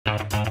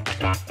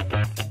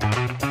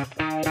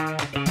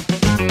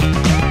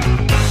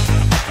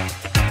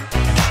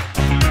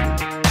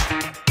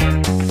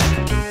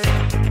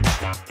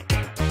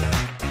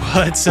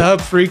What's up,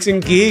 freaks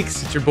and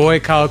geeks? It's your boy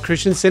Kyle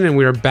Christensen, and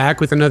we are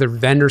back with another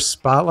vendor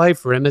spotlight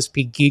for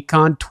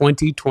MSPGeekCon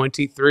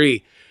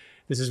 2023.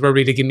 This is where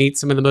we get to meet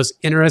some of the most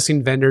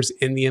interesting vendors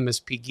in the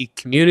MSP Geek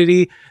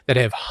community that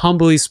have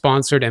humbly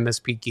sponsored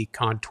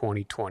MSPGeekCon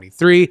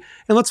 2023,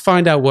 and let's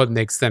find out what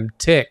makes them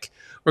tick.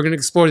 We're going to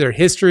explore their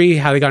history,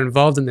 how they got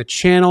involved in the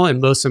channel, and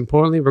most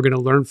importantly, we're going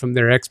to learn from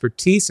their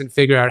expertise and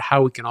figure out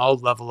how we can all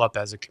level up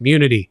as a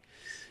community.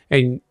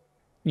 And,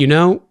 you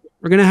know,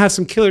 we're going to have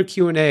some killer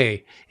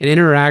Q&A and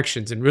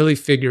interactions and really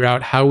figure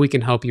out how we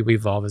can help you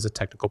evolve as a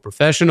technical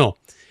professional.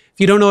 If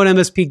you don't know what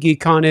MSP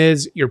GeekCon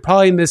is, you're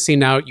probably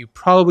missing out. You've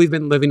probably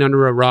been living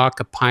under a rock,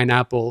 a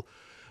pineapple,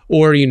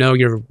 or, you know,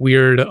 your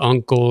weird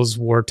uncle's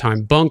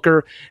wartime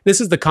bunker.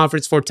 This is the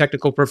conference for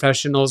technical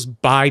professionals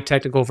by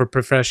technical for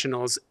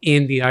professionals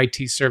in the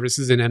IT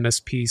services and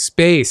MSP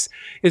space.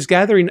 It's a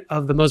gathering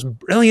of the most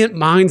brilliant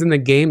minds in the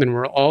game, and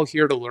we're all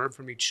here to learn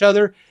from each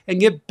other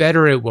and get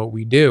better at what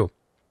we do.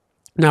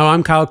 Now,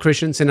 I'm Kyle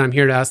Christensen. I'm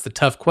here to ask the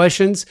tough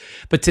questions,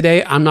 but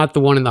today I'm not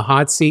the one in the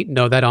hot seat.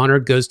 No, that honor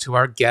goes to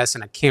our guests,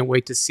 and I can't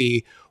wait to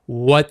see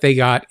what they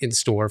got in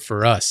store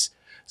for us.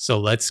 So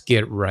let's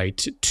get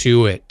right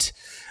to it.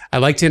 I'd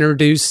like to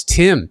introduce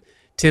Tim.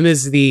 Tim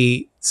is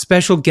the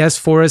special guest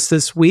for us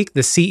this week,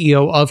 the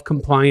CEO of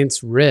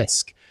Compliance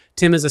Risk.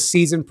 Tim is a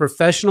seasoned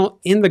professional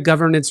in the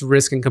governance,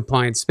 risk, and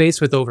compliance space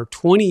with over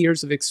 20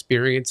 years of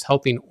experience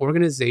helping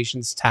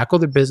organizations tackle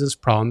their business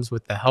problems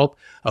with the help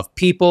of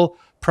people,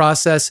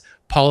 process,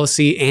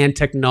 policy, and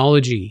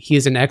technology. He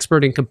is an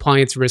expert in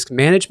compliance risk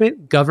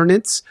management,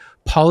 governance,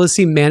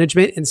 policy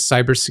management, and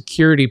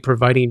cybersecurity,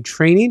 providing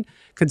training,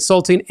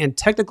 consulting, and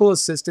technical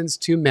assistance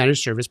to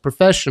managed service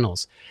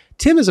professionals.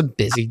 Tim is a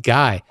busy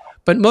guy,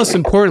 but most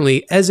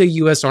importantly, as a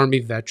U.S. Army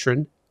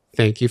veteran,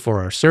 thank you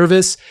for our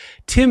service,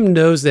 Tim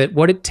knows that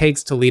what it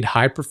takes to lead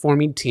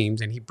high-performing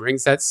teams, and he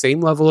brings that same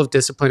level of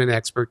discipline and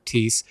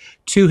expertise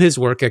to his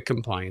work at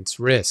Compliance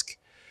Risk.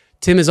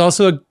 Tim is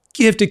also a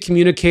gifted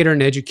communicator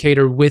and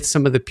educator with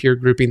some of the peer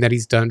grouping that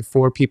he's done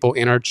for people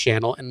in our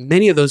channel, and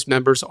many of those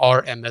members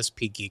are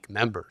MSP Geek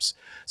members.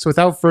 So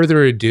without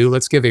further ado,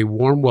 let's give a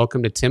warm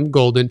welcome to Tim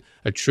Golden,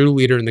 a true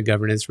leader in the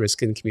governance,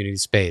 risk, and community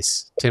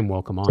space. Tim,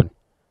 welcome on.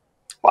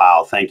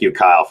 Wow, thank you,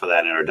 Kyle, for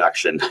that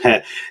introduction.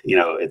 You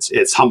know,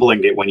 it's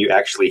humbling when you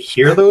actually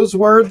hear those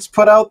words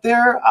put out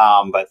there,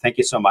 but thank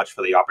you so much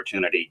for the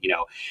opportunity. You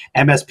know,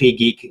 MSP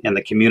Geek and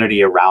the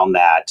community around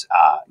that,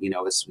 you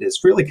know, is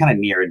really kind of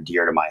near and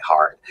dear to my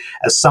heart.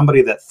 As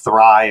somebody that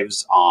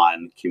thrives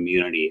on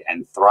community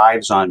and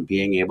thrives on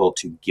being able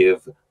to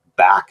give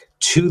back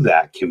to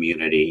that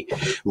community,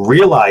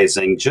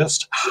 realizing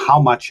just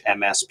how much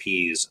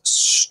MSPs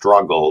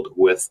struggled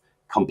with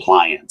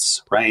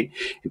compliance, right?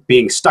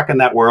 Being stuck in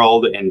that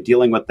world and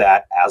dealing with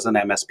that as an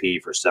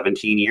MSP for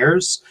 17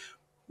 years.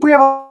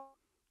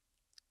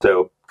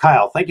 So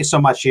Kyle, thank you so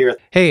much here.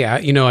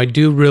 Hey, you know, I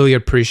do really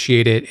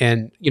appreciate it.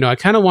 And, you know, I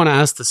kind of want to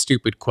ask the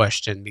stupid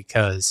question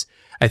because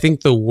I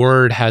think the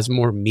word has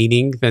more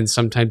meaning than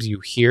sometimes you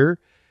hear.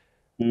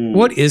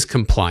 What is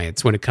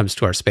compliance when it comes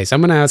to our space?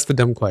 I'm going to ask the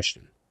dumb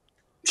question.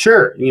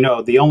 Sure. You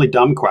know, the only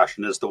dumb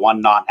question is the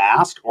one not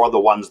asked or the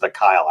ones that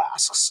Kyle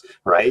asks,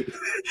 right?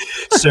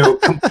 So,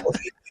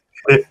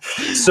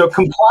 so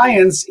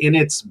compliance in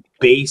its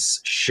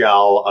base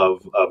shell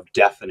of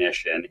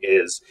definition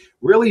is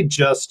really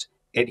just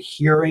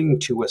adhering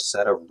to a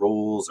set of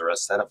rules or a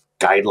set of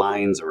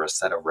guidelines or a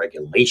set of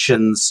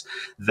regulations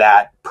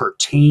that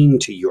pertain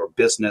to your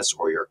business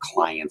or your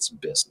client's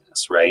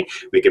business, right?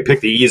 We could pick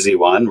the easy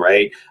one,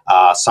 right?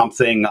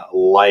 Something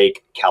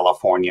like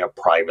California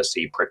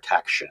privacy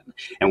protection.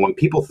 And when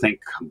people think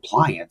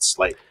compliance,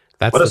 like,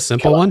 that's the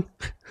simple one?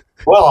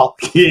 Well,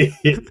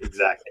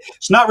 exactly.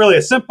 It's not really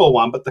a simple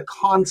one, but the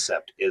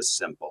concept is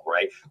simple,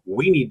 right?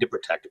 We need to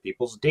protect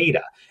people's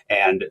data,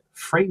 and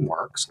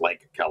frameworks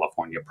like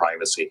California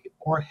privacy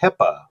or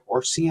HIPAA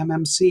or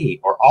CMMC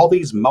or all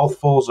these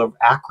mouthfuls of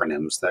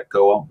acronyms that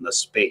go out in the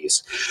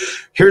space.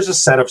 Here's a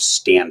set of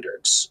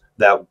standards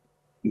that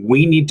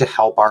we need to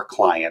help our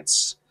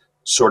clients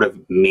sort of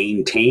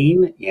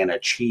maintain and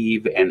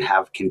achieve and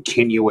have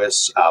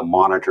continuous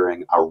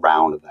monitoring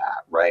around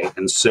that, right?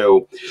 And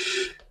so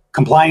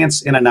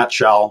compliance in a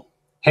nutshell,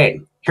 hey,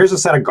 here's a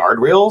set of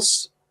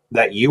guardrails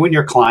that you and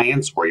your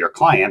clients or your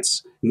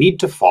clients need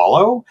to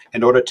follow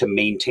in order to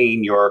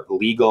maintain your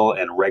legal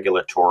and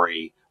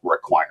regulatory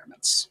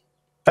requirements.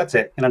 That's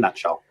it in a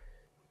nutshell.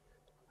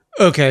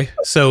 Okay,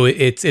 so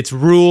it's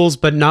rules,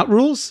 but not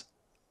rules?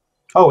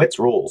 Oh, it's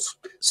rules.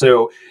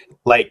 So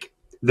like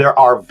there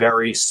are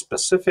very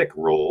specific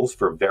rules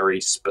for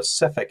very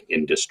specific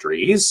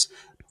industries.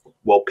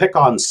 We'll pick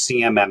on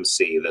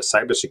CMMC, the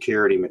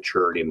Cybersecurity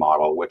Maturity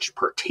Model, which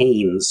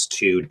pertains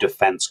to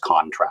defense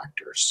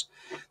contractors.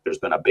 There's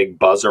been a big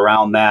buzz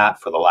around that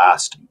for the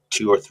last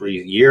 2 or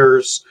 3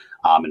 years.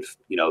 And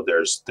you know,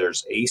 there's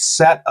a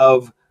set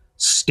of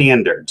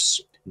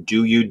standards.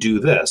 Do you do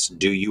this?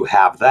 Do you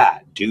have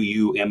that? Do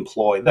you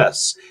employ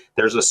this?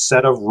 There's a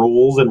set of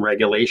rules and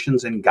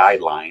regulations and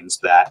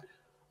guidelines that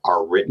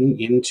are written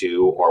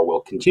into or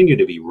will continue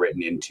to be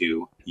written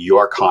into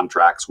your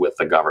contracts with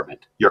the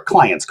government, your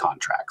clients'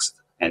 contracts.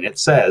 And it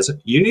says,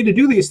 you need to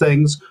do these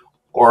things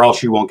or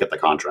else you won't get the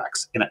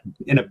contracts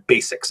in a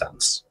basic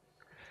sense.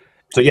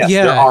 So yes,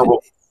 there are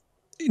rules.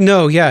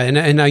 No, yeah,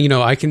 and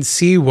I can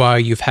see why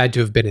you've had to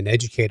have been an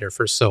educator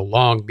for so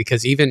long,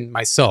 because even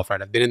myself, right,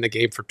 I've been in the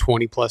game for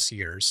 20 plus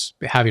years,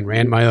 having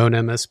ran my own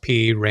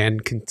MSP, ran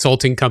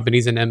consulting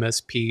companies and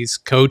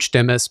MSPs, coached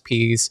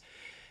MSPs,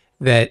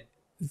 that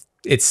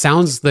it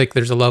sounds like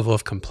there's a level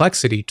of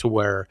complexity to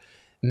where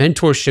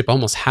mentorship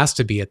almost has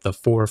to be at the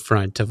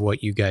forefront of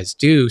what you guys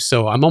do.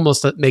 So I'm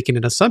almost making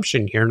an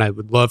assumption here, and I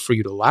would love for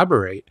you to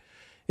elaborate.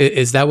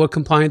 Is that what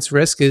compliance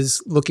risk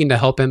is looking to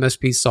help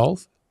MSPs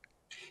solve?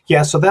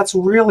 Yeah, so that's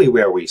really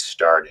where we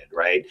started,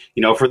 right?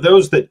 For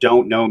those that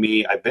don't know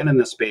me, I've been in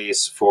the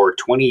space for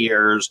 20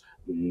 years,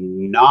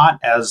 not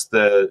as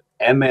the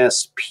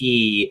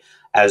MSP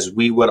as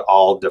we would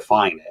all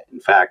define it. In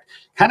fact,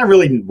 kind of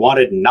really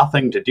wanted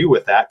nothing to do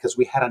with that because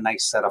we had a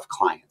nice set of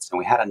clients and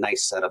we had a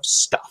nice set of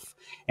stuff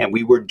and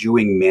we were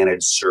doing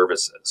managed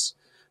services.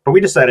 But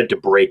we decided to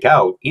break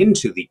out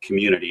into the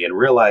community and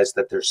realize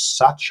that there's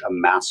such a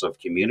massive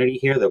community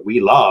here that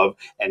we love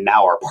and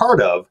now are part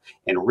of,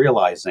 and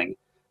realizing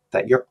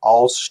that you're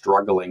all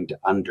struggling to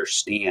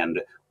understand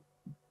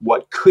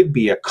what could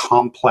be a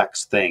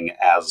complex thing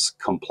as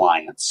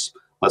compliance.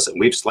 Listen,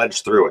 we've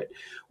sledged through it.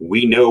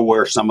 We know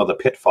where some of the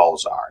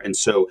pitfalls are. And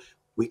so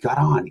we got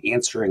on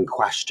answering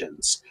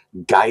questions,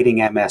 guiding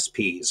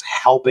MSPs,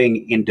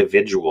 helping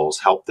individuals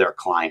help their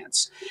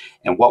clients.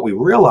 And what we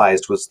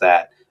realized was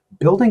that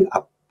building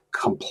a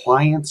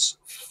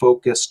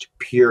compliance-focused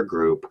peer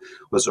group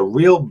was a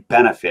real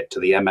benefit to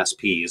the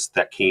MSPs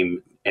that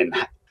came and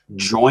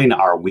join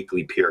our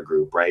weekly peer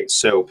group, right?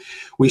 So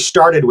we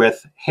started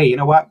with, hey, you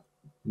know what?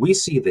 We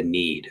see the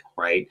need,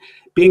 right?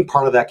 Being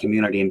part of that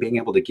community and being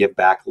able to give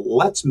back,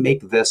 let's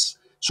make this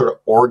sort of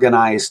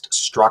organized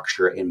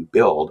structure and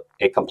build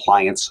a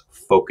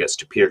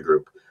compliance-focused peer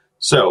group.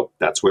 So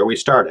that's where we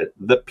started.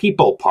 The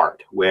people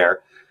part,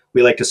 where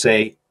we like to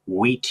say,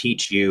 we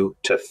teach you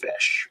to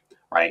fish,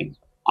 right?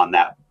 On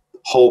that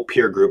whole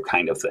peer group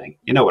kind of thing.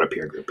 You know what a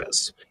peer group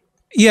is.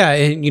 Yeah,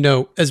 and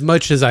as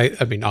much as I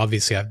mean,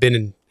 obviously I've been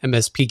in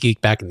MSP Geek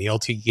back in the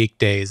LT Geek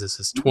days. This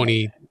is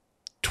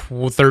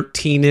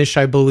 2013-ish,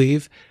 I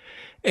believe.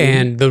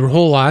 And the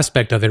whole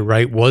aspect of it,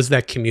 right, was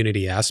that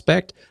community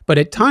aspect. But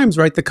at times,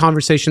 right, the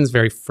conversation is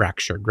very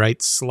fractured, right?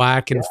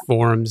 Slack and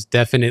forums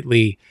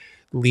definitely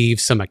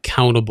leave some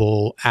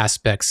accountable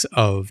aspects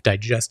of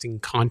digesting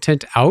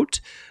content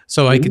out.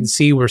 So I can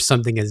see where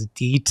something as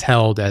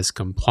detailed as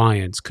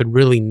compliance could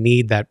really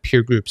need that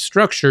peer group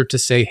structure to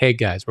say, hey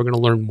guys, we're going to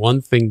learn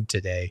one thing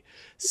today.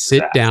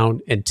 Sit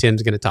down and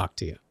Tim's going to talk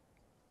to you.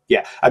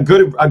 Yeah, a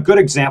good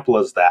example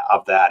of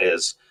that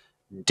is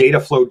data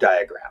flow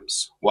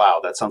diagrams. Wow,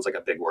 that sounds like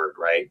a big word,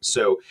 right?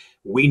 So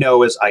we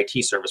know as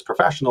IT service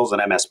professionals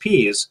and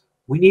MSPs,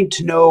 we need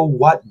to know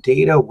what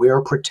data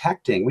we're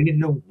protecting. We need to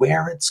know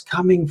where it's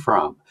coming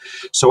from.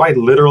 So I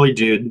literally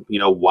did,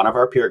 one of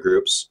our peer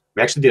groups.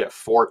 We actually did it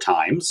 4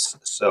 times,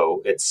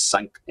 so it's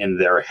sunk in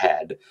their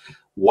head.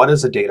 What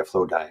is a data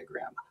flow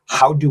diagram?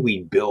 How do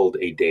we build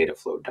a data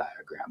flow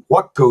diagram?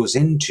 What goes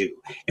into?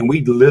 And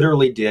we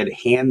literally did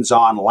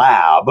hands-on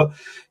lab.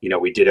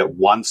 We did it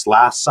once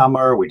last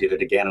summer. We did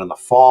it again in the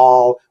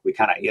fall. We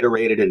kind of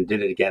iterated and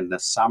did it again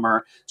this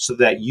summer so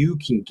that you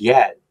can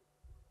get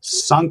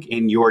sunk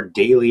in your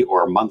daily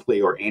or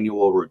monthly or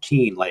annual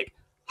routine. Like,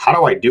 how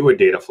do I do a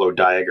data flow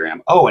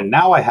diagram? Oh, and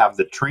now I have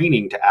the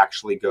training to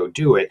actually go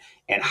do it,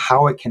 and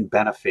how it can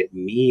benefit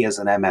me as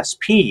an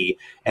MSP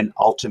and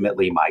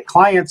ultimately my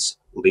clients,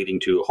 leading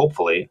to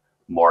hopefully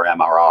more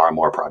MRR,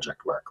 more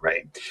project work,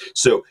 right?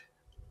 So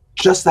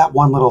just that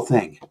one little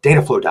thing,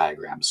 data flow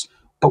diagrams.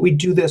 But we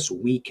do this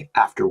week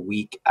after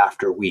week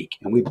after week,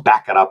 and we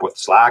back it up with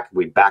Slack.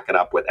 We back it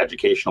up with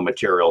educational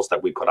materials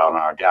that we put out on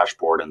our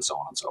dashboard and so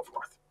on and so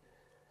forth.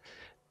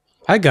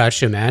 I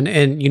gotcha, man.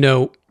 And,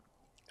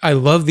 I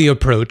love the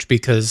approach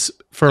because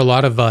for a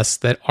lot of us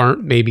that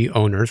aren't maybe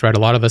owners, right? A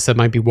lot of us that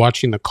might be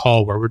watching the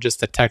call where we're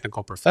just the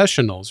technical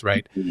professionals,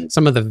 right?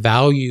 Some of the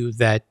value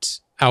that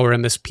our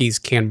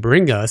MSPs can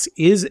bring us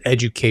is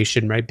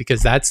education, right?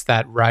 Because that's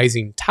that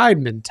rising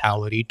tide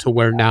mentality to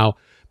where now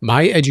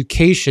my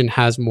education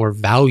has more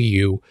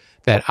value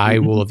that I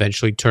will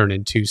eventually turn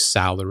into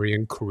salary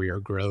and career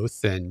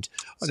growth and,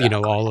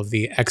 all of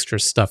the extra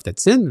stuff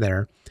that's in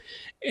there.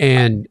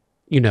 And,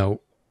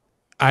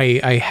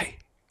 I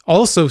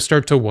also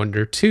start to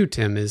wonder too,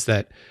 Tim, is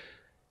that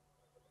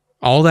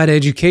all that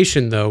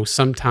education though,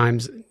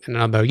 sometimes, and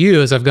I don't know about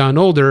you, as I've gotten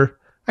older,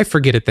 I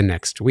forget it the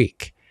next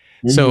week.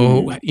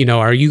 So,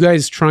 are you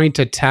guys trying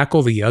to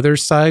tackle the other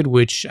side,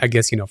 which I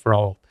guess, for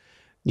all,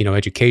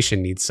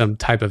 education needs some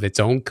type of its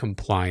own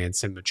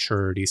compliance and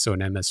maturity so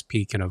an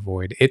MSP can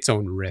avoid its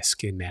own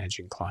risk in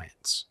managing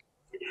clients?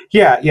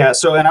 Yeah.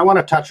 So, and I want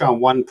to touch on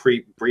one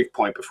brief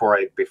point before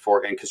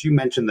because you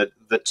mentioned that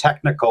the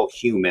technical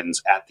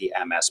humans at the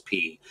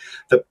MSP,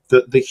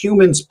 the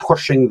humans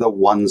pushing the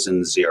ones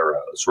and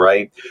zeros,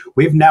 right?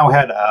 We've now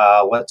had,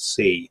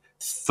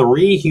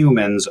 3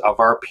 humans of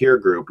our peer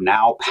group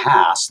now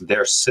pass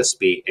their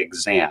CISP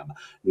exam,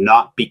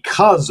 not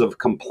because of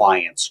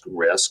compliance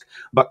risk,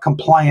 but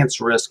compliance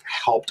risk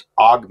helped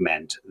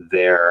augment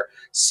their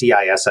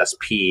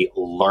CISSP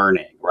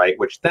learning, right?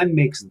 Which then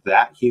makes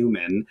that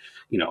human,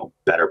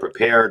 better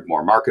prepared,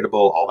 more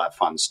marketable, all that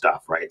fun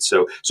stuff, right?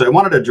 So I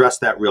wanted to address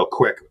that real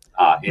quick.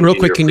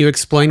 Can you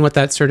explain what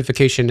that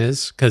certification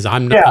is? Because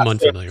I'm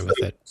unfamiliar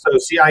with it. So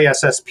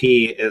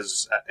CISSP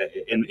is,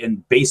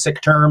 in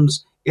basic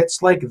terms,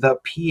 it's like the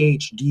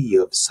PhD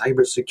of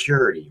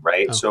cybersecurity,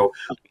 right? Okay. So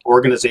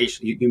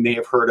organization, you may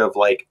have heard of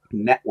like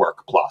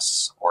Network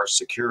Plus or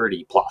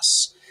Security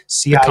Plus.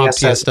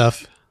 CISSP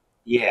stuff.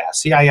 Yeah,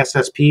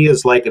 CISSP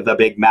is like the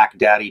big Mac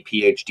Daddy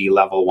PhD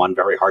level one,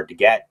 very hard to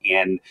get.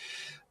 And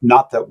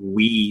not that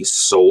we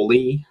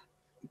solely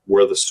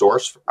were the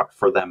source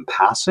for them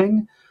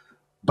passing,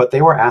 but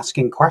they were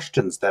asking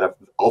questions that have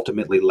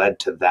ultimately led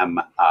to them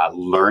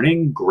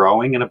learning,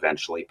 growing, and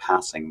eventually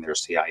passing their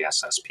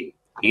CISSP.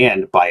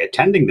 And by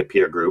attending the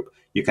peer group,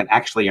 you can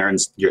actually earn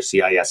your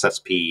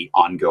CISSP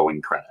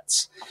ongoing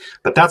credits.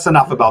 But that's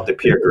enough about the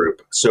peer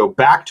group. So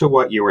back to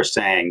what you were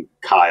saying,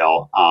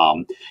 Kyle,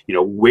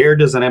 where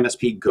does an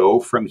MSP go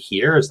from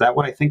here? Is that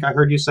what I think I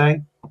heard you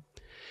say?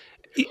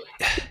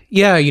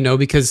 Yeah,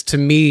 because to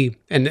me,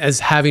 and as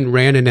having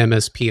ran an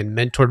MSP and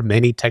mentored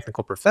many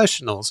technical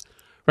professionals,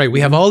 right, we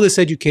have all this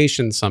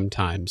education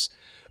sometimes,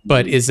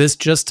 but is this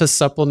just to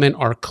supplement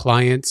our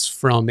clients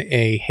from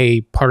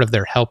part of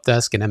their help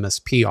desk and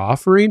MSP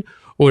offering?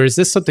 Or is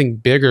this something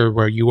bigger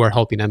where you are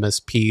helping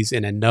MSPs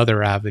in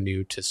another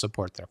avenue to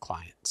support their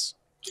clients?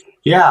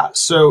 Yeah.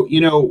 So,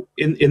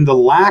 in the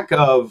lack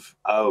of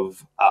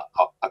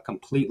a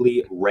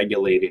completely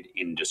regulated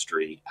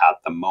industry at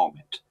the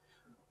moment,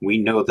 we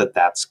know that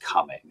that's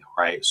coming,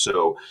 right?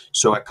 So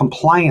at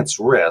compliance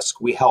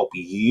risk, we help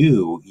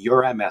you,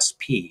 your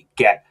MSP,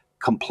 get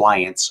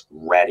compliance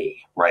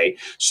ready, right?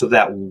 So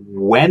that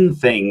when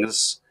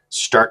things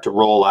start to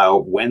roll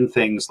out, when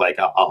things like,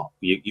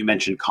 you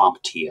mentioned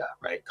CompTIA,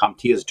 right?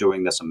 CompTIA is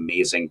doing this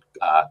amazing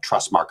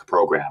Trustmark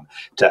program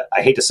to,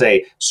 I hate to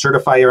say,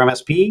 certify your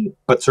MSP,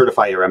 but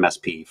certify your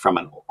MSP from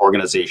an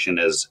organization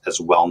as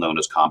well known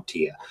as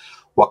CompTIA.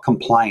 What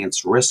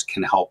compliance risk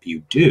can help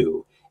you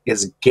do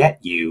is get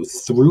you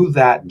through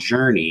that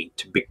journey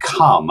to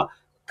become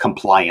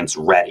compliance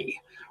ready,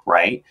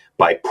 right?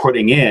 By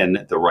putting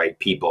in the right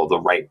people, the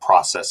right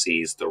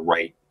processes, the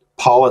right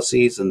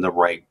policies, and the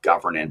right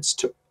governance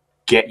to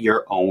get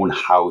your own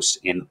house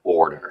in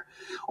order.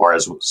 Or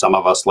as some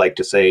of us like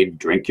to say,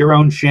 drink your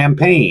own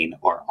champagne,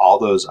 or all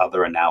those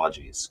other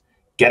analogies.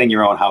 Getting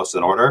your own house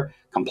in order,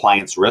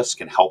 compliance risk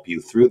can help you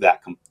through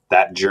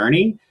that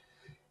journey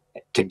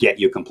to get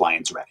you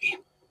compliance ready.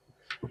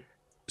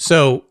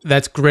 So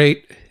that's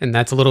great. And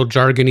that's a little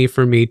jargony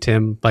for me,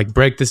 Tim. Like,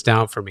 break this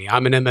down for me.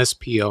 I'm an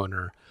MSP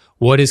owner.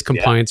 What is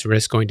compliance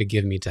risk going to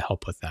give me to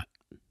help with that?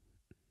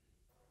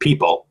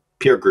 People,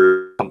 peer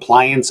group,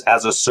 compliance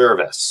as a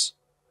service.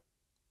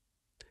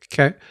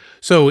 Okay.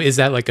 So is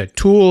that like a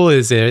tool?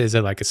 Is it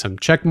like some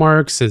check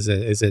marks? Is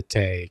it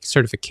a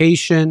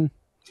certification?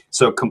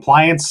 So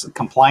compliance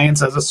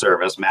as a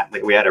service, Matt,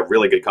 we had a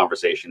really good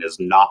conversation, is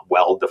not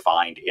well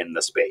defined in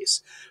the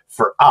space.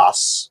 For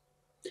us,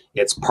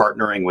 it's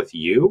partnering with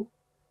you,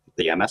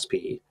 the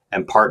MSP,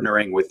 and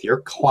partnering with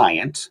your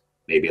client,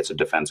 maybe it's a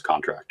defense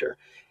contractor,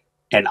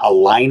 and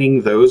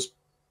aligning those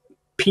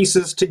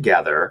pieces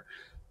together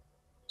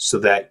so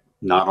that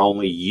not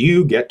only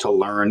you get to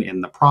learn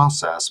in the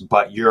process,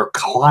 but your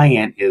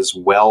client is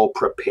well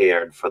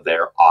prepared for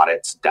their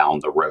audits down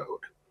the road,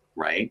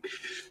 right?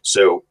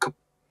 So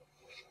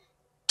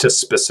to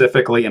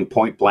specifically and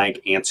point blank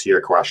answer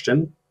your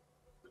question,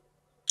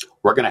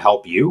 we're going to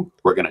help you,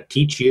 we're going to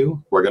teach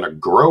you, we're going to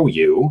grow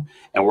you,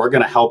 and we're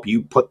going to help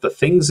you put the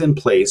things in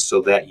place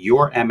so that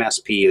your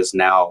MSP is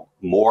now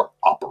more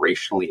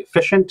operationally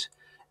efficient,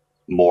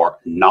 more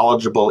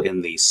knowledgeable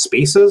in these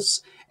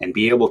spaces, and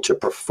be able to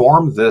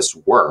perform this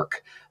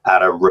work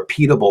at a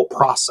repeatable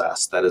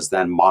process that is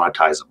then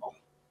monetizable.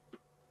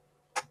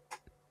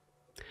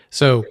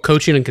 So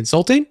coaching and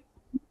consulting?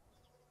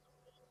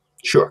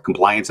 Sure.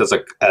 Compliance as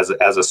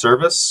a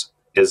service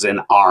is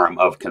an arm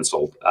of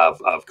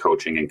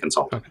coaching and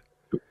consulting. Okay.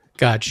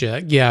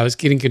 Gotcha. Yeah, I was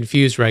getting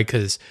confused, right?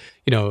 Because,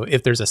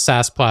 if there's a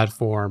SaaS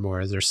platform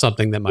or is there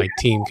something that my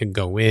team can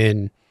go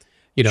in,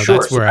 sure.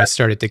 That's where I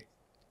started to.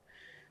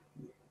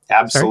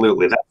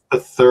 Absolutely. Sorry? That's the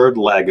third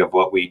leg of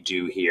what we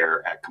do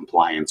here at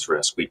Compliance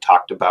Risk. We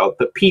talked about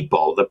the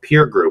people, the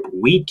peer group.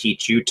 We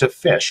teach you to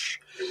fish.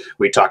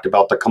 We talked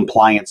about the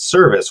compliance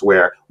service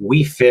where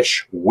we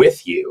fish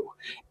with you.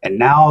 And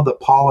now the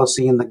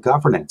policy and the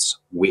governance,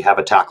 we have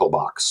a tackle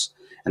box.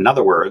 In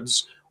other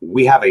words,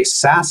 we have a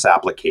SaaS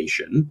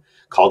application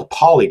called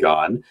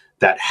Polygon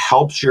that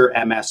helps your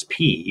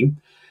MSP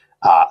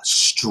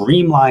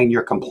streamline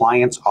your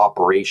compliance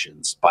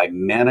operations by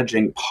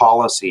managing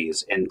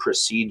policies and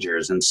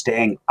procedures and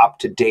staying up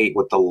to date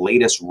with the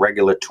latest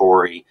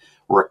regulatory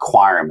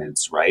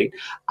requirements, right?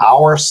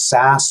 Our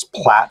SaaS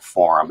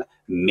platform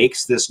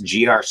makes this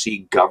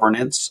GRC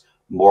governance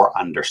more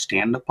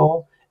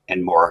understandable,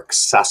 and more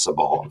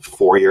accessible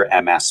for your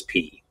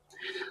MSP.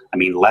 I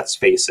mean, let's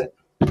face it,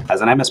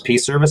 as an MSP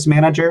service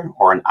manager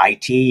or an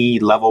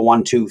IT level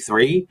 1, 2,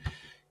 3,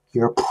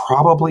 you're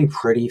probably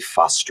pretty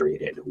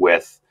frustrated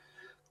with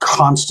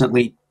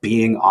constantly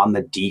being on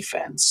the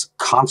defense,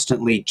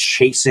 constantly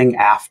chasing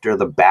after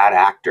the bad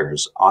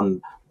actors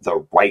on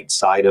the right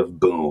side of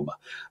boom,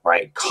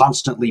 right?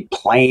 Constantly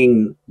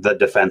playing the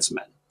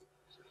defenseman.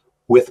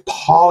 With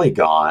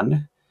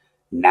Polygon,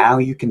 now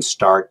you can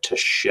start to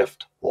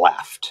shift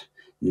left.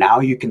 Now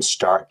you can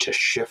start to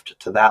shift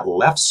to that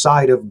left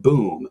side of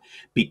boom,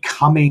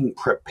 becoming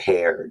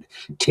prepared,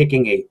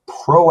 taking a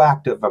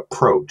proactive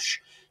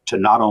approach to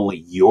not only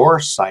your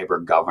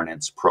cyber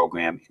governance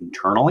program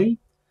internally,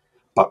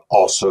 but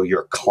also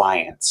your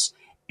clients,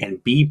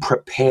 and be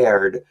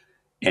prepared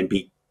and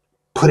be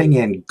putting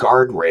in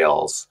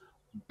guardrails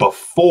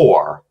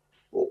before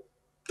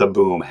the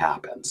boom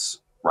happens,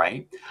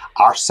 right?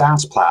 Our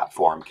SaaS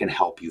platform can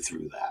help you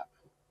through that.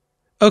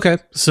 Okay.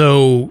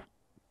 So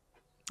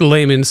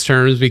layman's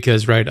terms,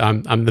 because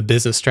I'm the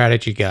business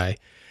strategy guy.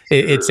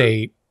 It's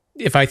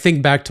if I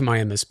think back to my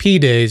MSP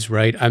days,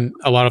 right?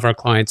 A lot of our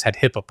clients had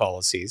HIPAA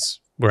policies,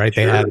 right?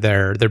 They had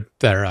their the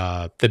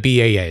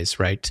BAAs,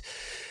 right?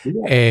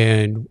 Yeah.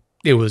 And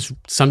it was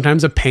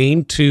sometimes a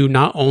pain to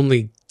not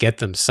only get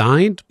them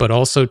signed, but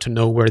also to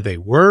know where they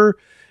were.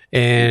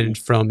 And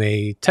from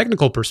a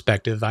technical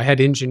perspective, I had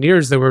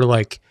engineers that were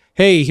like,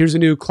 hey, here's a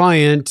new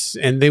client.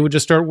 And they would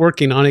just start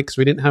working on it because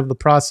we didn't have the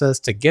process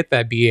to get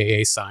that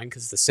BAA signed,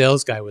 because the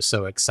sales guy was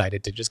so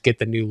excited to just get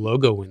the new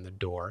logo in the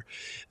door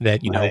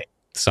that, you know,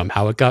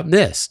 somehow it got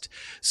missed.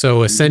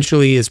 So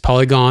essentially, is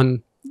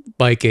Polygon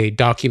like a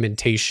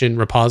documentation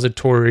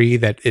repository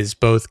that is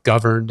both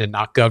governed and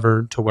not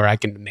governed, to where I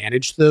can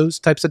manage those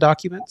types of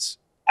documents?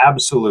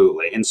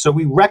 Absolutely. And so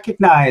we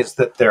recognize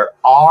that there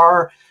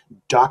are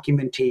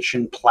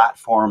documentation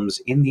platforms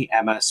in the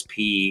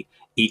MSP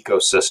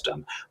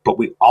ecosystem, but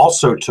we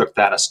also took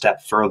that a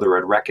step further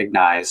and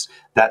recognized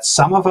that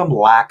some of them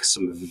lack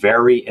some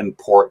very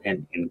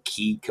important and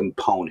key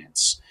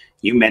components.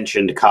 You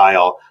mentioned,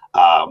 Kyle,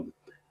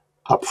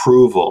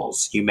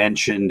 approvals. You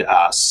mentioned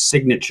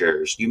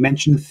signatures. You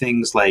mentioned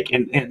things like,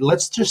 and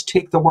let's just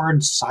take the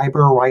word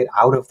cyber right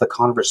out of the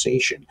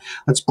conversation.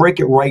 Let's break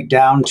it right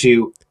down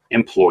to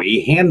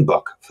employee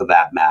handbook, for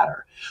that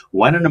matter.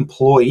 When an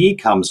employee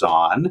comes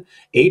on,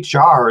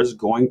 HR is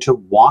going to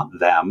want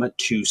them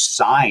to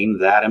sign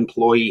that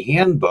employee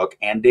handbook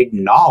and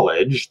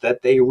acknowledge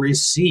that they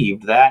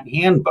received that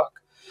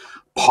handbook.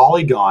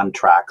 Polygon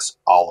tracks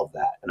all of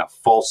that in a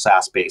full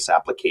SaaS-based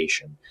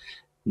application.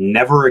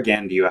 Never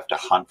again do you have to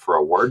hunt for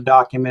a Word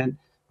document.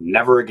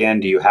 Never again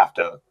do you have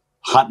to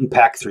hunt and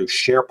peck through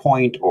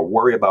SharePoint or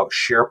worry about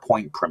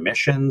SharePoint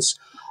permissions.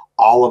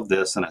 All of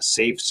this in a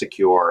safe,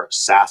 secure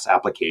SaaS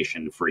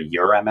application for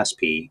your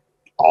MSP,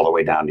 all the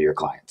way down to your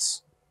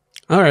clients.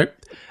 All right.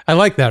 I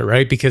like that,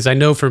 right? Because I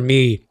know for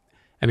me,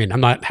 I mean, I'm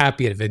not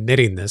happy at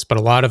admitting this, but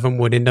a lot of them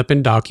would end up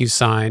in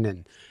DocuSign,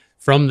 and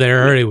from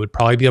there, it would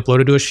probably be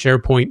uploaded to a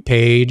SharePoint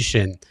page,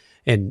 and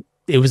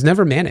it was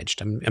never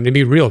managed. I'm going to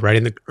be real, right?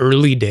 In the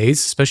early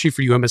days, especially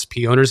for you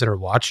MSP owners that are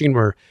watching,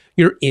 where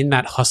you're in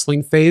that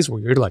hustling phase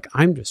where you're like,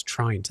 I'm just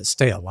trying to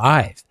stay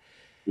alive.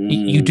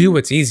 You do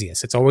what's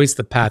easiest. It's always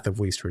the path of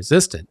least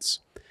resistance.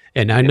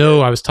 And I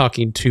know I was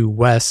talking to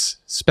Wes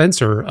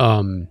Spencer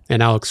and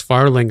Alex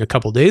Farling a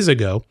couple days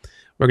ago.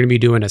 We're going to be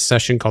doing a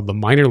session called the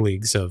Minor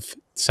Leagues of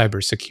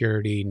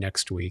Cybersecurity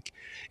next week.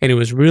 And it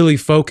was really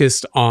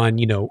focused on,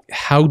 you know,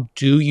 how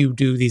do you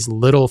do these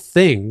little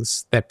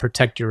things that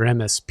protect your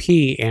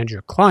MSP and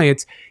your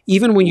clients,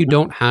 even when you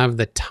don't have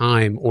the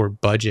time or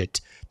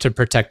budget to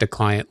protect a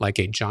client like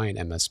a giant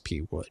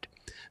MSP would.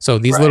 So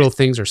these little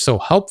things are so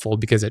helpful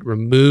because it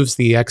removes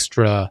the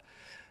extra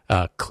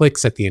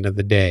clicks at the end of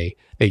the day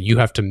that you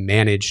have to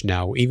manage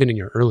now, even in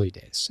your early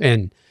days.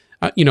 And,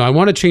 you know, I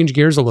want to change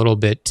gears a little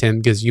bit, Tim,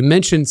 because you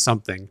mentioned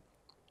something.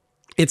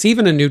 It's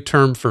even a new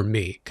term for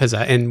me, because,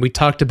 and we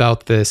talked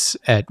about this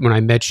when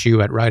I met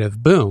you at Ride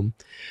of Boom,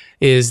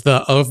 is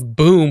the of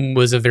boom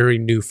was a very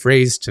new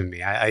phrase to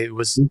me. It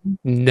was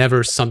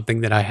never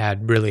something that I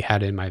had really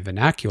had in my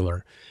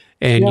vernacular.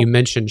 And you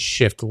mentioned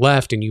shift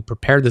left, and you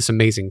prepared this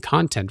amazing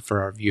content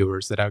for our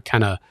viewers that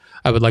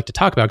I would like to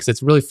talk about, because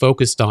it's really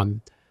focused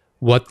on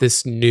what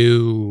this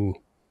new,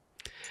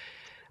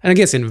 and I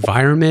guess,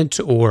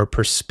 environment or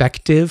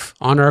perspective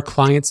on our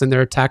clients and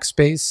their attack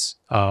space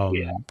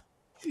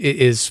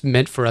is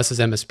meant for us as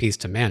MSPs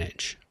to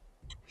manage.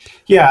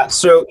 Yeah.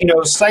 So, you know,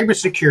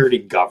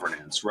 cybersecurity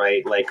governance,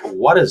 right? Like,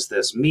 what does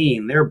this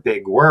mean? They're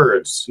big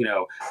words. You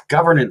know,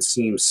 governance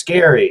seems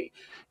scary.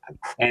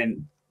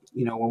 And,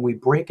 you know, when we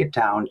break it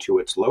down to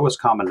its lowest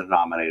common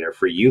denominator,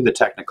 for you, the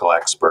technical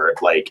expert,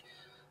 like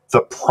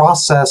the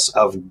process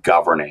of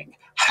governing,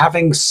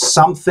 having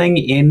something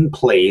in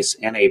place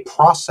and a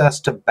process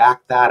to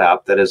back that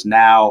up that is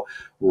now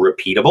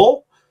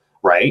repeatable,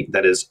 right?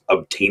 That is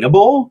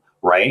obtainable,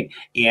 right?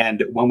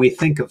 And when we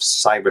think of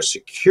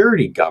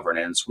cybersecurity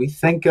governance, we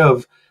think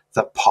of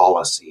the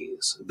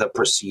policies, the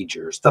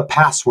procedures, the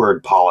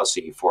password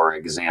policy, for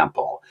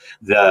example,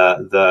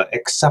 the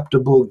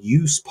acceptable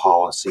use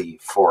policy,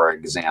 for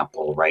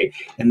example, right?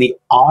 And the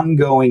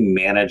ongoing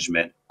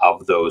management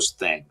of those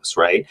things,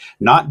 right?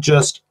 Not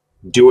just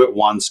do it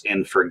once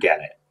and forget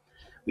it.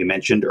 We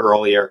mentioned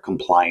earlier,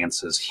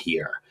 compliance is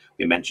here.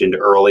 We mentioned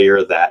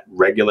earlier that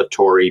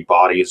regulatory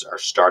bodies are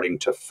starting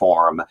to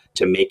form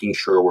to making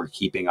sure we're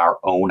keeping our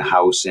own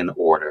house in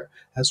order,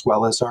 as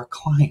well as our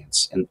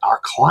clients. And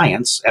our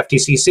clients,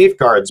 FTC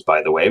safeguards,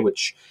 by the way,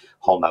 which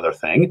whole nother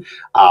thing,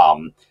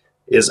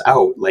 is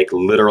out like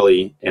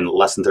literally in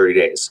less than 30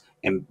 days.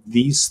 And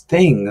these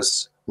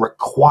things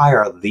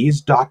require these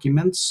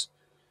documents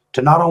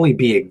to not only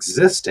be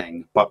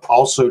existing, but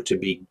also to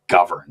be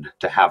governed,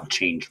 to have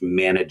change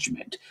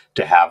management,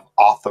 to have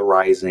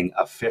authorizing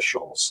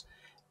officials,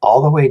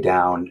 all the way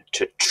down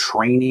to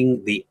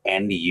training the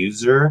end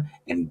user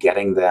and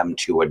getting them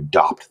to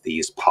adopt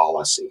these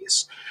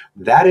policies.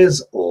 That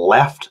is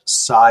left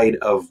side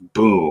of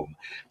boom.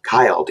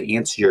 Kyle, to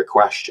answer your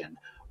question,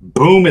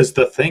 boom is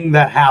the thing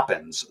that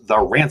happens, the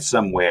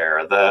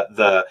ransomware,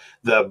 the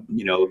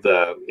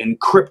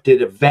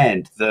encrypted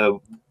event, the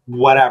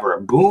whatever.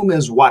 Boom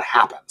is what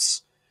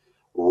happens.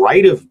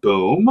 Right of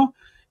boom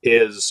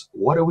is,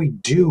 what do we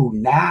do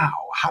now?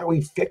 How do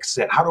we fix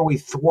it? How do we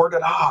thwart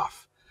it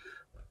off?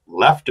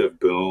 Left of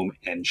boom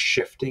and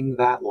shifting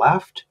that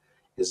left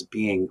is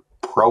being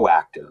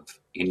proactive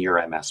in your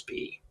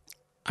MSP.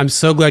 I'm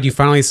so glad you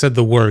finally said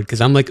the word,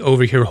 because I'm like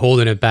over here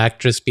holding it back,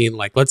 just being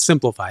like, let's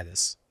simplify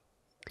this.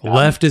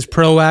 Left is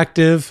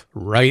proactive,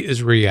 right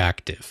is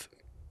reactive.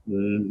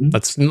 Mm-hmm.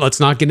 Let's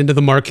not get into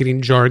the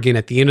marketing jargon.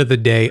 At the end of the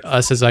day,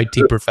 us as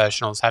IT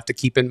professionals have to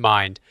keep in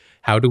mind,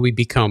 how do we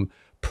become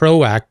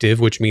proactive,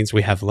 which means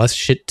we have less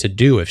shit to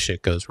do if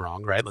shit goes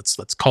wrong, right? Let's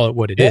call it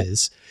what it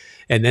is.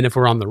 And then if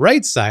we're on the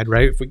right side,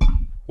 right? If we,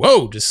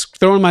 whoa, just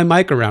throwing my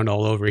mic around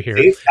all over here,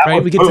 see,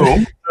 right? We get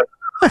boom.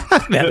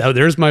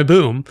 there's my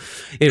boom.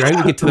 Right,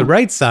 we get to the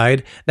right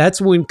side.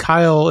 That's when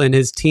Kyle and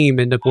his team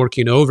end up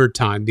working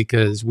overtime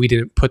because we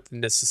didn't put the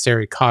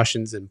necessary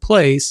cautions in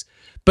place.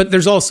 But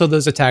there's also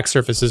those attack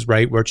surfaces,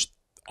 right, which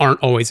aren't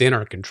always in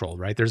our control,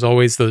 right? There's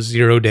always those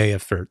 0-day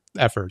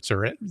efforts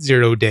or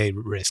 0-day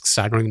risks.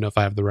 I don't even know if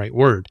I have the right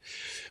word,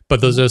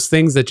 but those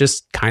things that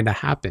just kind of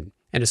happen.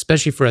 And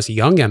especially for us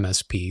young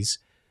MSPs,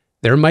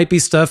 there might be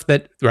stuff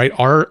that, right,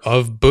 are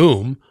of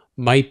boom,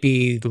 might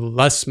be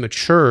less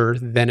mature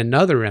than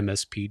another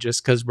MSP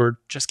just because we're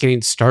just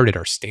getting started.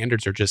 Our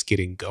standards are just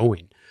getting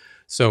going.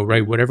 So,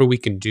 right, whatever we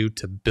can do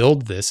to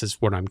build this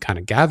is what I'm kind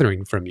of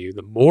gathering from you.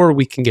 The more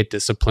we can get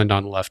disciplined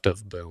on left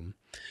of boom,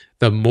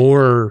 the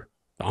more,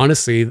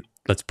 honestly,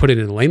 let's put it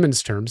in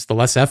layman's terms, the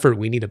less effort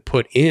we need to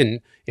put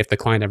in if the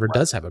client ever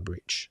does have a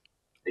breach.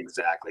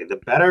 Exactly. The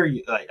better,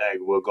 I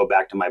will go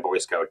back to my Boy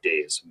Scout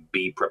days,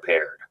 be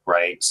prepared,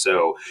 right?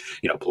 So,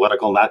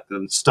 political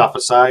stuff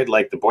aside,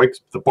 like the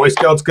Boy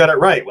Scouts got it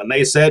right when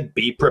they said,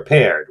 be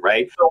prepared,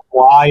 right? So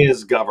why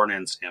is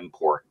governance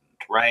important,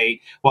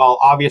 right? Well,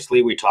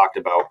 obviously we talked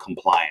about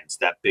compliance,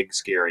 that big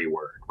scary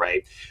word,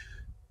 right?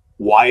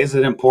 Why is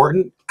it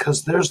important?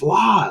 Because there's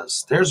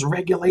laws, there's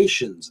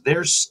regulations,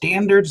 there's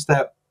standards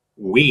that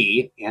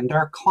we and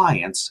our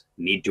clients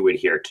need to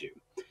adhere to.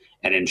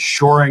 And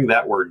ensuring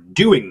that we're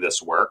doing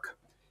this work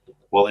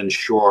will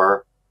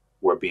ensure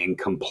we're being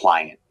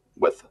compliant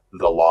with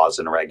the laws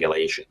and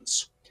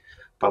regulations.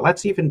 But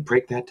let's even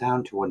break that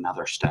down to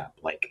another step,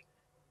 like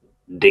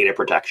data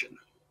protection,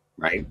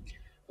 right?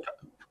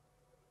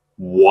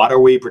 What are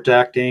we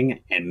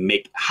protecting and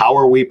how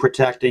are we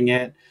protecting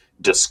it?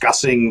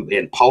 Discussing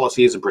in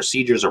policies and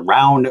procedures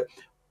around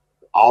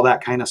all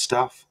that kind of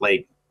stuff.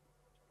 Like,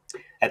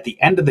 at the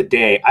end of the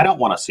day, I don't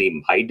want to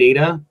see my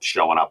data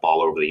showing up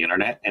all over the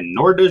internet, and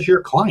nor does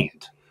your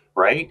client,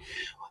 right?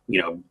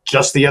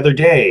 Just the other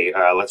day,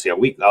 let's see,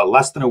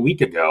 less than a week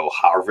ago,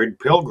 Harvard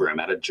Pilgrim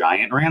had a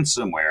giant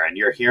ransomware, and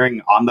you're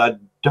hearing on the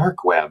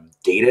dark web,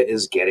 data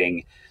is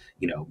getting,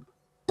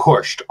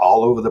 pushed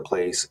all over the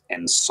place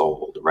and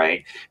sold,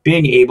 right?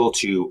 Being able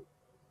to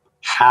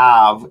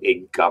have a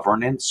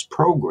governance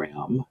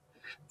program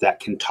that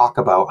can talk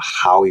about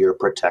how you're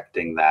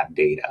protecting that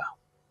data,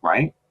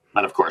 right?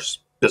 And of course,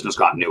 business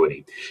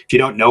continuity. If you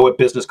don't know what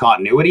business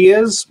continuity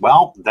is,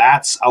 well,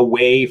 that's a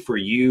way for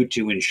you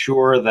to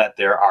ensure that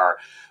there are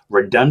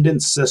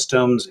redundant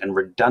systems and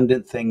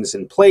redundant things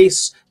in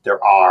place.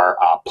 There are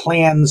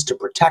plans to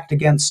protect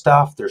against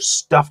stuff. There's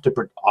stuff to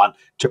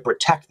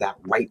protect that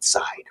right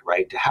side,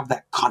 right? To have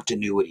that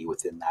continuity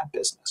within that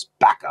business,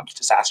 backups,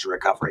 disaster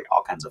recovery,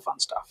 all kinds of fun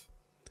stuff.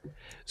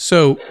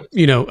 So,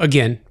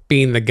 again,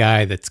 being the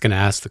guy that's going to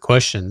ask the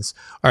questions,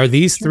 are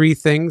these three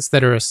things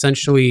that are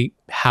essentially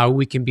how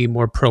we can be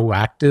more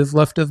proactive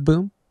left of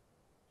boom?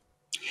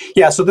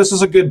 Yeah, so this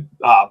is a good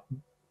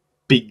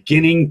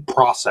beginning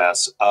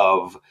process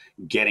of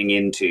getting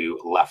into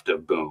left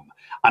of boom.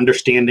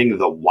 Understanding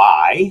the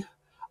why,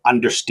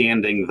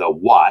 understanding the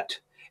what,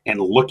 and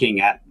looking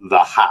at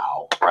the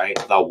how, right?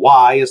 The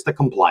why is the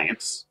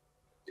compliance.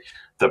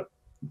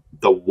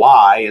 The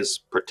why is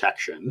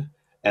protection.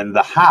 And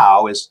the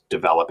how is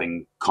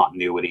developing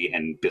continuity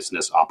and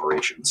business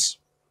operations.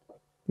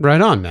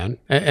 Right on, man.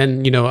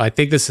 And, you know, I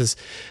think this is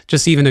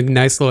just even a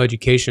nice little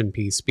education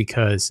piece,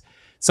 because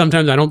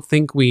sometimes I don't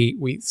think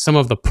we some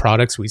of the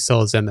products we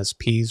sell as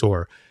MSPs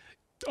or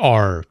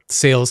our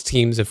sales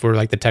teams, if we're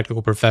like the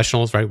technical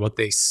professionals, right, what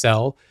they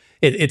sell,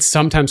 it's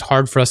sometimes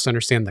hard for us to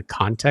understand the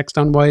context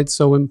on why it's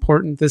so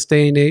important this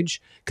day and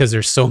age, because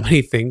there's so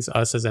many things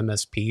us as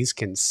MSPs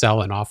can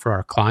sell and offer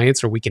our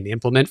clients, or we can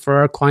implement for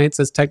our clients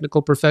as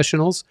technical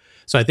professionals.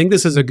 So I think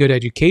this is a good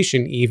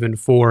education even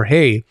for,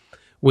 hey,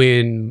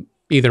 when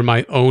either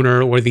my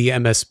owner or the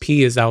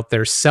MSP is out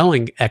there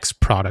selling X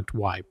product,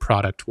 Y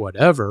product,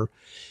 whatever,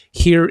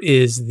 here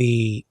is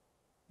the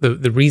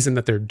reason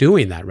that they're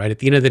doing that, right? At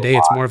the end of the day,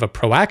 it's more of a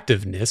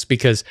proactiveness,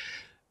 because,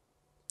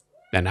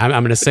 and I'm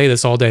going to say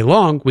this all day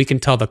long, we can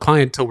tell the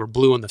client till we're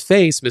blue in the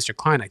face, Mr.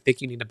 Client, I think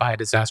you need to buy a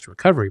disaster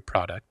recovery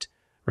product,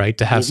 right?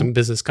 To have some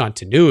business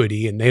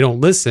continuity, and they don't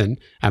listen.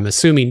 I'm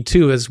assuming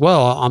too, as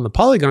well, on the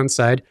Polygon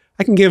side,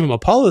 I can give them a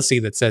policy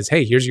that says,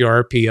 hey, here's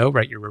your RPO,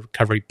 right? Your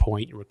recovery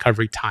point, your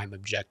recovery time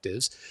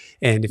objectives.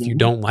 And if you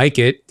don't like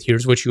it,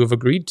 here's what you have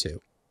agreed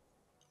to.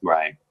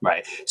 Right,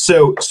 right.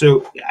 So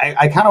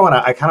I kind of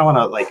want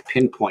to like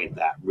pinpoint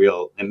that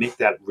and make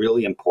that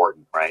really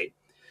important, right?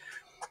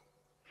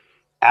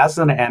 As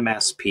an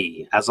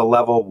MSP, as a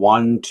level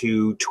 1,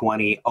 2,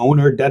 20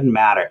 owner, doesn't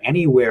matter,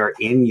 anywhere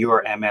in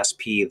your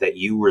MSP that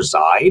you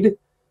reside,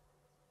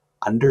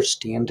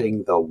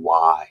 understanding the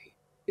why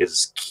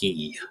is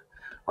key,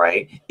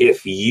 right?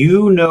 If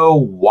you know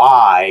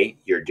why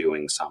you're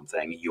doing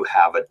something, you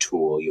have a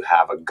tool, you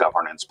have a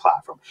governance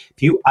platform.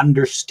 If you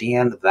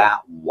understand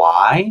that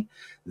why,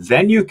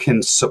 then you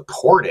can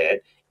support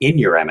it in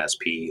your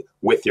MSP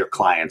with your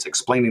clients,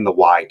 explaining the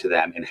why to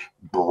them and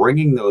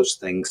bringing those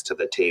things to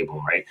the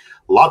table, right?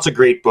 Lots of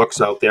great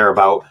books out there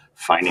about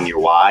finding your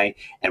why.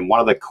 And one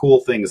of the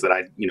cool things that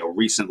I,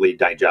 recently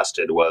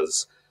digested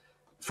was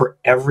for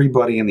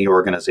everybody in the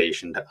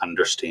organization to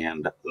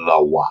understand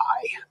the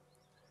why.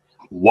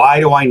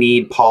 Why do I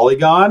need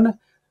Polygon?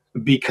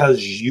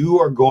 Because you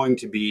are going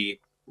to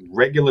be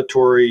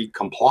regulatory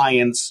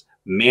compliance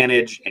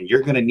managed, and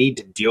you're going to need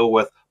to deal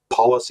with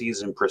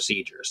policies and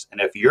procedures.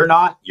 And if you're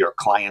not, your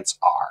clients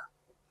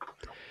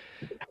are.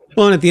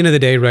 Well, and at the end of the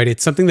day, right,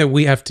 it's something that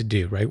we have to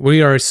do, right?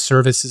 We are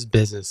services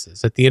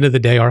businesses. At the end of the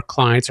day, our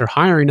clients are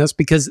hiring us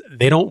because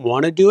they don't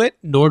want to do it,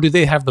 nor do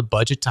they have the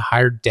budget to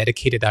hire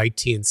dedicated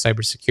IT and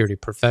cybersecurity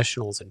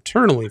professionals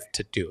internally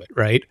to do it,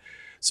 right?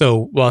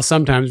 So while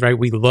sometimes, right,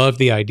 we love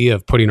the idea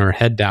of putting our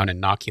head down and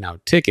knocking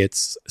out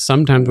tickets,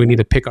 sometimes we need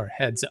to pick our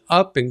heads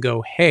up and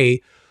go,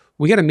 hey,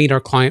 we got to meet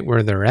our client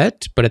where they're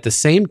at. But at the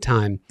same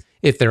time,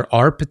 if there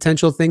are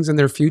potential things in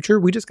their future,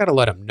 we just got to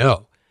let them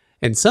know.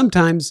 And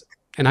sometimes,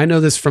 and I know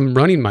this from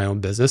running my own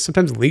business,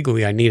 sometimes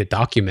legally I need it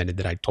documented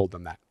that I told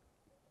them that.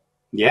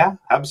 Yeah,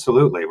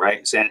 absolutely.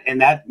 Right.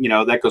 And that,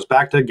 that goes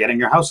back to getting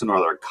your house in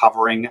order,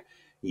 covering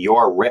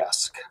your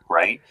risk,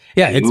 right?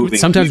 Yeah,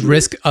 it's sometimes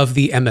risk of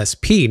the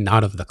MSP,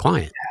 not of the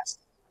client. Yes,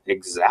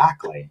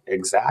 exactly.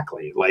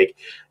 Like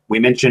we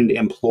mentioned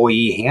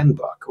employee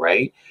handbook,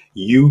 right?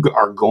 You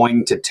are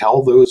going to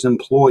tell those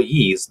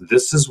employees,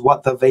 this is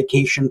what the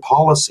vacation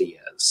policy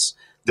is.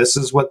 This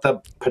is what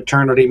the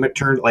paternity,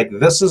 maternity, like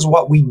this is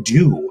what we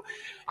do.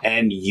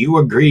 And you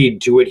agreed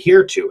to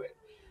adhere to it.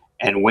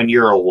 And when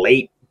you're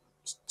late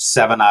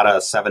 7 out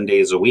of 7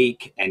 days a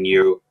week and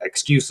you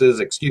excuse,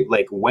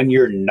 like when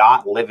you're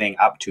not living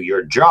up to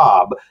your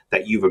job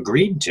that you've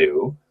agreed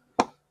to,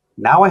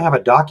 now I have a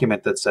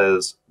document that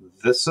says,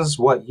 this is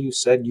what you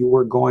said you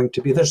were going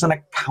to be. There's an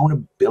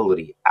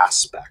accountability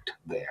aspect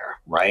there,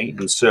 right?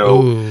 And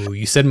so... Ooh,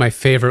 you said my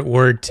favorite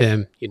word,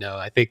 Tim.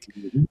 I think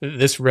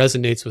this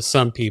resonates with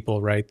some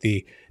people, right?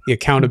 The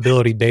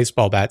accountability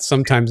baseball bat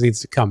sometimes needs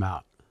to come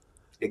out.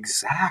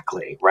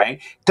 Exactly,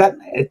 right?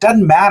 It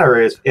doesn't matter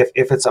if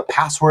it's a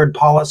password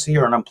policy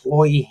or an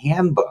employee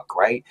handbook,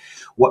 right?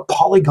 What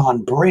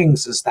Polygon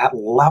brings is that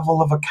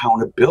level of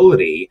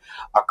accountability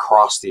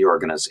across the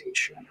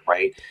organization,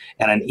 right?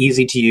 And an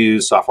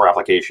easy-to-use software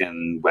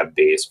application,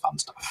 web-based, fun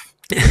stuff.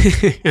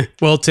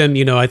 Well, Tim,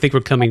 I think we're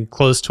coming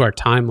close to our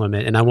time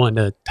limit, and I wanted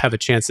to have a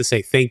chance to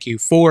say thank you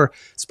for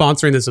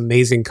sponsoring this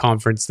amazing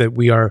conference that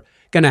we are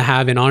going to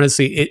have. And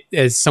honestly,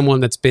 as someone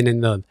that's been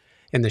in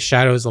the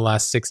shadows the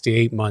last 6 to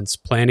 8 months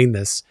planning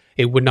this,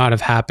 it would not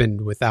have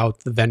happened without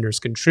the vendors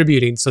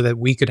contributing so that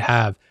we could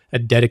have a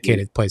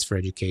dedicated place for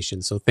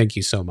education. So thank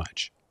you so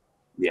much.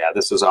 Yeah,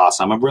 this is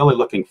awesome. I'm really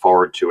looking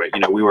forward to it.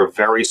 We were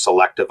very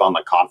selective on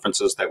the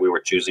conferences that we were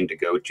choosing to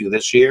go to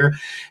this year,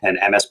 and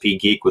MSP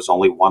Geek was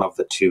only one of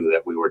the 2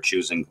 that we were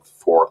choosing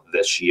for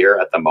this year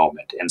at the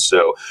moment. And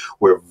so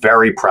we're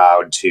very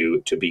proud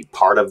to be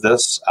part of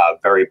this,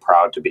 very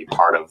proud to be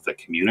part of the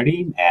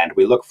community, and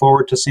we look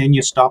forward to seeing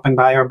you stopping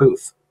by our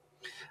booth.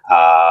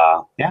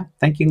 Yeah,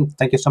 thank you.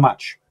 Thank you so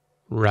much.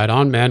 Right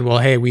on, man. Well,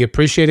 hey, we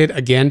appreciate it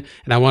again.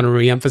 And I want to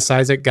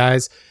reemphasize it,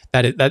 guys,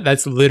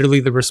 that's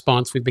literally the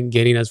response we've been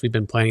getting as we've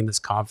been planning this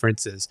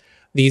conference is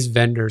these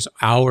vendors,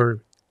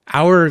 our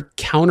our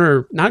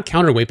not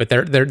counterweight, but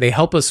they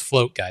help us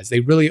float, guys. They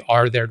really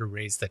are there to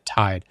raise the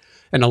tide.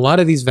 And a lot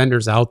of these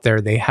vendors out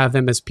there, they have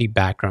MSP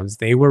backgrounds.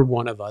 They were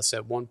one of us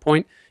at one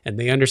point, and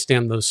they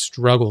understand those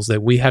struggles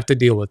that we have to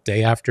deal with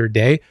day after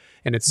day.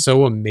 And it's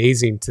so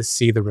amazing to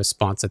see the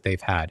response that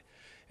they've had.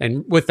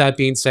 And with that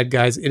being said,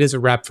 guys, it is a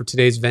wrap for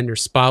today's Vendor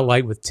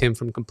Spotlight with Tim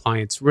from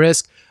Compliance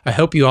Risk. I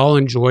hope you all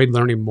enjoyed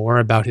learning more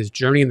about his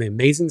journey and the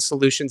amazing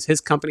solutions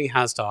his company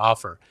has to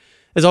offer.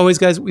 As always,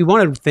 guys, we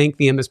want to thank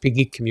the MSP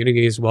Geek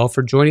community as well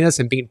for joining us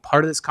and being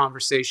part of this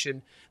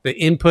conversation. The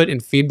input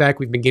and feedback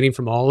we've been getting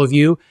from all of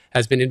you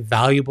has been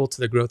invaluable to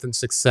the growth and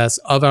success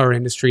of our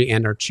industry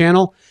and our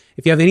channel.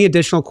 If you have any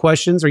additional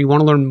questions or you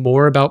want to learn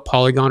more about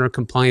Polygon or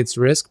Compliance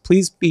Risk,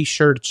 please be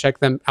sure to check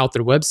them out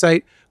their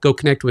website. Go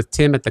connect with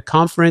Tim at the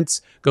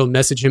conference. Go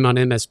message him on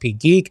MSP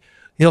Geek.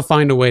 He'll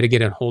find a way to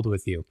get in hold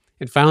with you.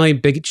 And finally,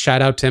 big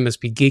shout out to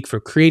MSP Geek for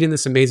creating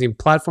this amazing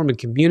platform and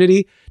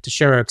community to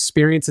share our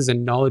experiences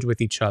and knowledge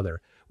with each other.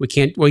 We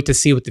can't wait to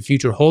see what the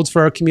future holds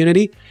for our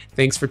community.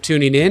 Thanks for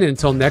tuning in. And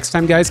until next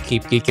time, guys,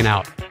 keep geeking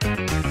out.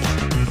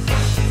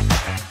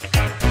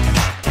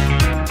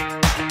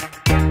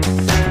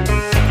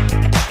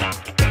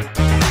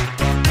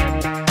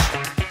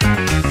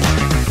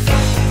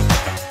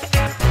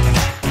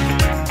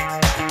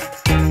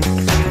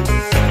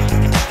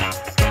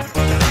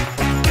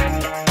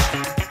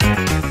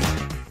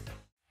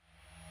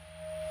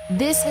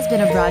 This has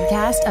been a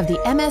broadcast of the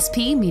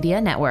MSP Media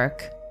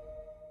Network.